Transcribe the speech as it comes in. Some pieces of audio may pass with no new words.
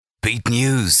Beat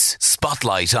News.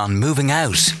 Spotlight on moving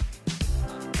out.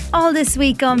 All this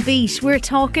week on Beat, we're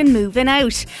talking moving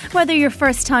out. Whether you're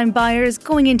first-time buyers,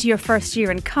 going into your first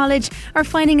year in college, or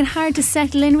finding it hard to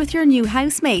settle in with your new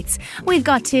housemates, we've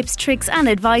got tips, tricks and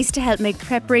advice to help make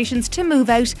preparations to move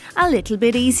out a little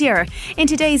bit easier. In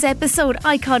today's episode,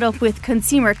 I caught up with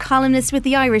consumer columnist with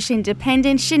the Irish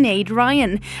Independent, Sinead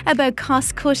Ryan, about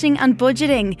cost cutting and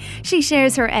budgeting. She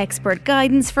shares her expert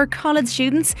guidance for college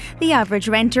students, the average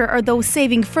renter or those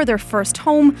saving for their first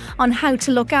home, on how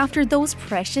to look after those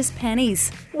precious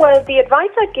pennies. Well, the advice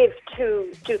I'd give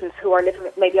to students who are living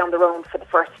maybe on their own for the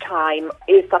first time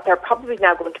is that they're probably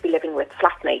now going to be living with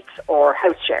flatmates or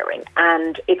house sharing,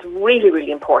 and it's really,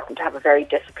 really important to have a very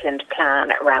disciplined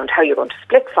plan around how you're going to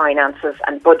split finances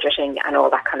and budgeting and all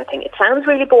that kind of thing. It sounds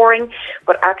really boring,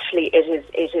 but actually it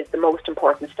is the most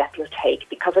important step you'll take,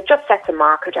 because it just sets a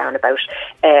marker down about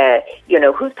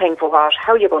who's paying for what,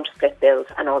 how you're going to split bills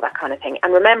and all that kind of thing.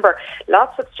 And remember,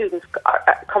 lots of students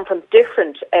come from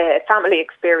different family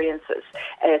experiences,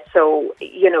 so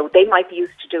they might be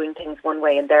used to doing things one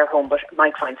way in their home, but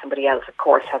might find somebody else, of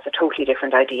course, has a totally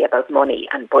different idea about money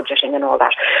and budgeting and all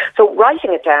that. So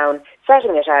writing it down,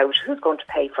 setting it out, who's going to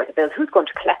pay for the bill, who's going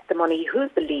to collect the money, who's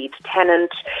the lead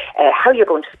tenant, how you're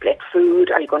going to split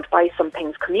food, are you going to buy some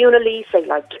things communally, say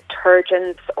like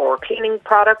detergents or cleaning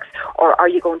products, or are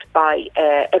you going to buy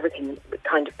everything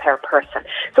kind of per person?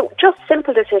 So just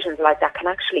simple decisions like that can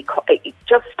actually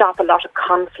just stop a lot of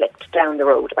conflict down the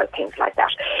road about things like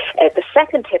that. The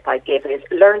second tip I give is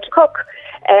learn to cook.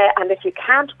 And if you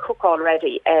can't cook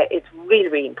already, it's really,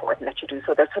 really important that you do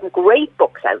so. There's some great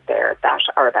books out there that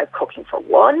are about cooking for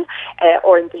one,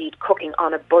 or indeed cooking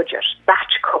on a budget,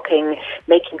 batch cooking,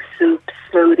 making soups,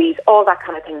 smoothies, all that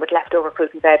kind of thing with leftover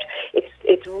fruit and veg.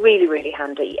 It's really, really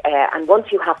handy. And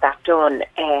once you have that done,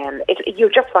 you'll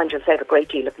just find you'll save a great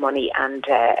deal of money, and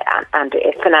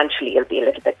financially you'll be a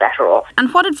little bit better off.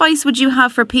 And what advice would you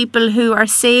have for people who are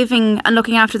saving and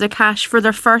looking after their cash for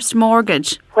their first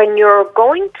mortgage? When you're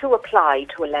going to apply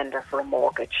to a lender for a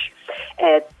mortgage,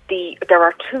 there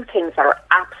are two things that are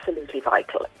absolutely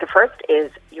vital. The first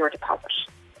is your deposit.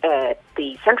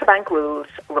 The central bank rules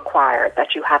require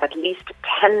that you have at least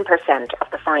 10%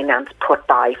 of the finance put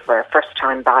by for a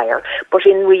first-time buyer. But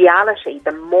in reality,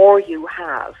 the more you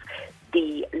have,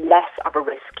 the less of a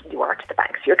risk you are to the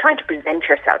bank. So you're trying to present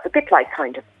yourself, a bit like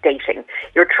kind of dating.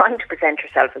 You're trying to present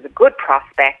yourself as a good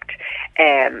prospect,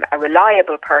 a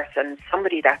reliable person,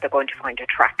 somebody that they're going to find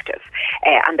attractive.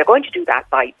 And they're going to do that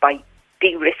by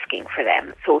de-risking for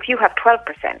them. So if you have 12%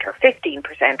 or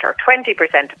 15% or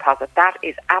 20% deposit, that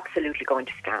is absolutely going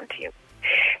to stand to you.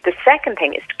 The second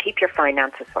thing is to keep your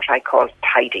finances what I call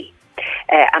tidy.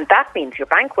 And that means your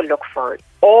bank will look for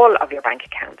all of your bank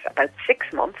accounts, about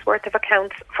 6 months worth of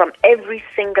accounts from every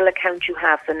single account you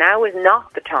have. So now is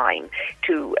not the time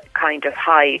to kind of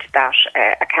hide that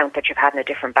account that you've had in a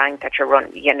different bank that you're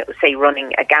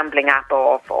running a gambling app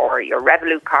off, or your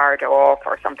Revolut card off,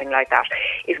 or something like that.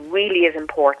 It really is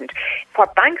important.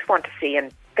 What banks want to see,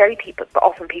 and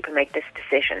often people make this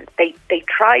decision, they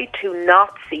try to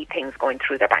not see things going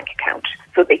through their bank account.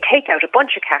 So they take out a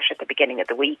bunch of cash at the beginning of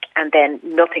the week and then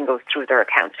nothing goes through their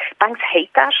account. Banks hate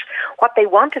that. What they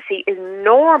want to see is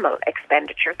normal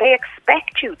expenditure. They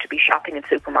expect you to be shopping in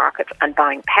supermarkets and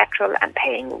buying petrol and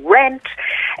paying rent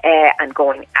and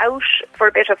going out for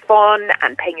a bit of fun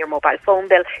and paying your mobile phone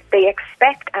bill. They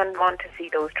expect and want to see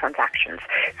those transactions.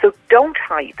 So don't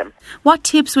hide them. What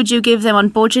tips would you give them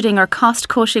on budgeting or cost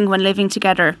cutting when living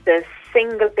together? The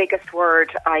single biggest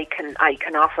word I can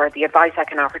offer, the advice I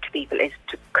can offer to people, is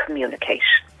to communicate.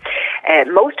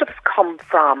 Most of us come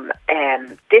from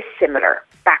dissimilar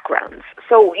backgrounds.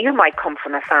 So you might come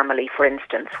from a family, for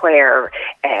instance, where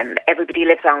everybody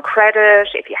lives on credit.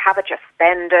 If you have it, just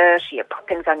spend it. You put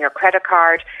things on your credit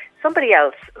card. Somebody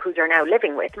else who you're now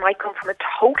living with might come from a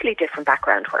totally different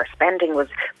background where spending was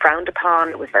frowned upon.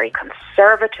 It was very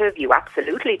conservative. You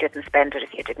absolutely didn't spend it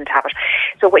if you didn't have it.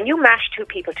 So when you mash two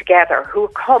people together who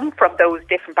come from those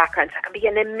different backgrounds, there can be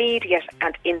an immediate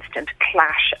and instant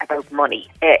clash about money.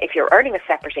 If you're earning a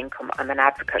separate income, I'm an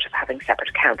advocate of having separate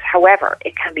accounts. However,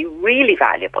 it can be really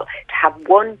valuable to have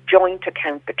one joint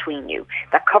account between you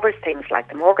that covers things like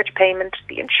the mortgage payment,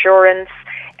 the insurance,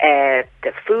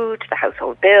 the food, the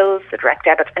household bills, the direct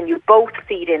debits, and you both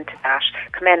feed into that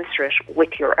commensurate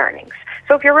with your earnings.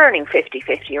 So if you're earning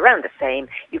 50-50, around the same,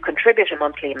 you contribute a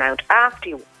monthly amount after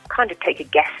you kind of take a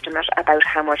guesstimate about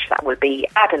how much that will be,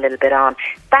 add a little bit on.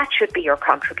 That should be your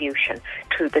contribution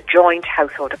to the joint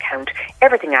household account.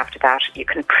 Everything after that you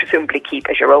can presumably keep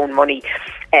as your own money.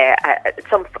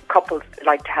 Some couples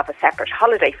like to have a separate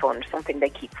holiday fund, something they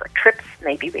keep for trips.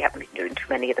 Maybe we haven't been doing too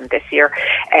many of them this year,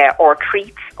 or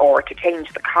treats, or to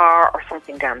change the car, or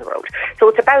something down the road. So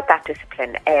it's about that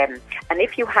discipline. And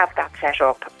if you have that set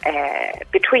up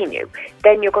between you,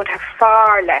 then you're going to have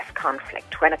far less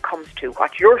conflict when it comes to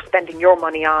what you're spending your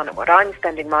money on and what I'm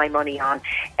spending my money on,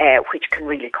 which can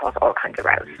really cause all kinds of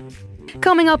rows.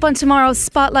 Coming up on tomorrow's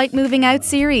Spotlight Moving Out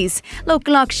series,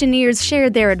 local auctioneers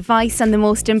shared their advice on the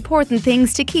most important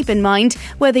things to keep in mind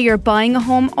whether you're buying a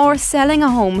home or selling a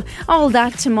home. All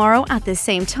that tomorrow at the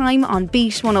same time on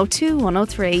Beat 102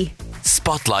 103.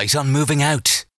 Spotlight on Moving Out.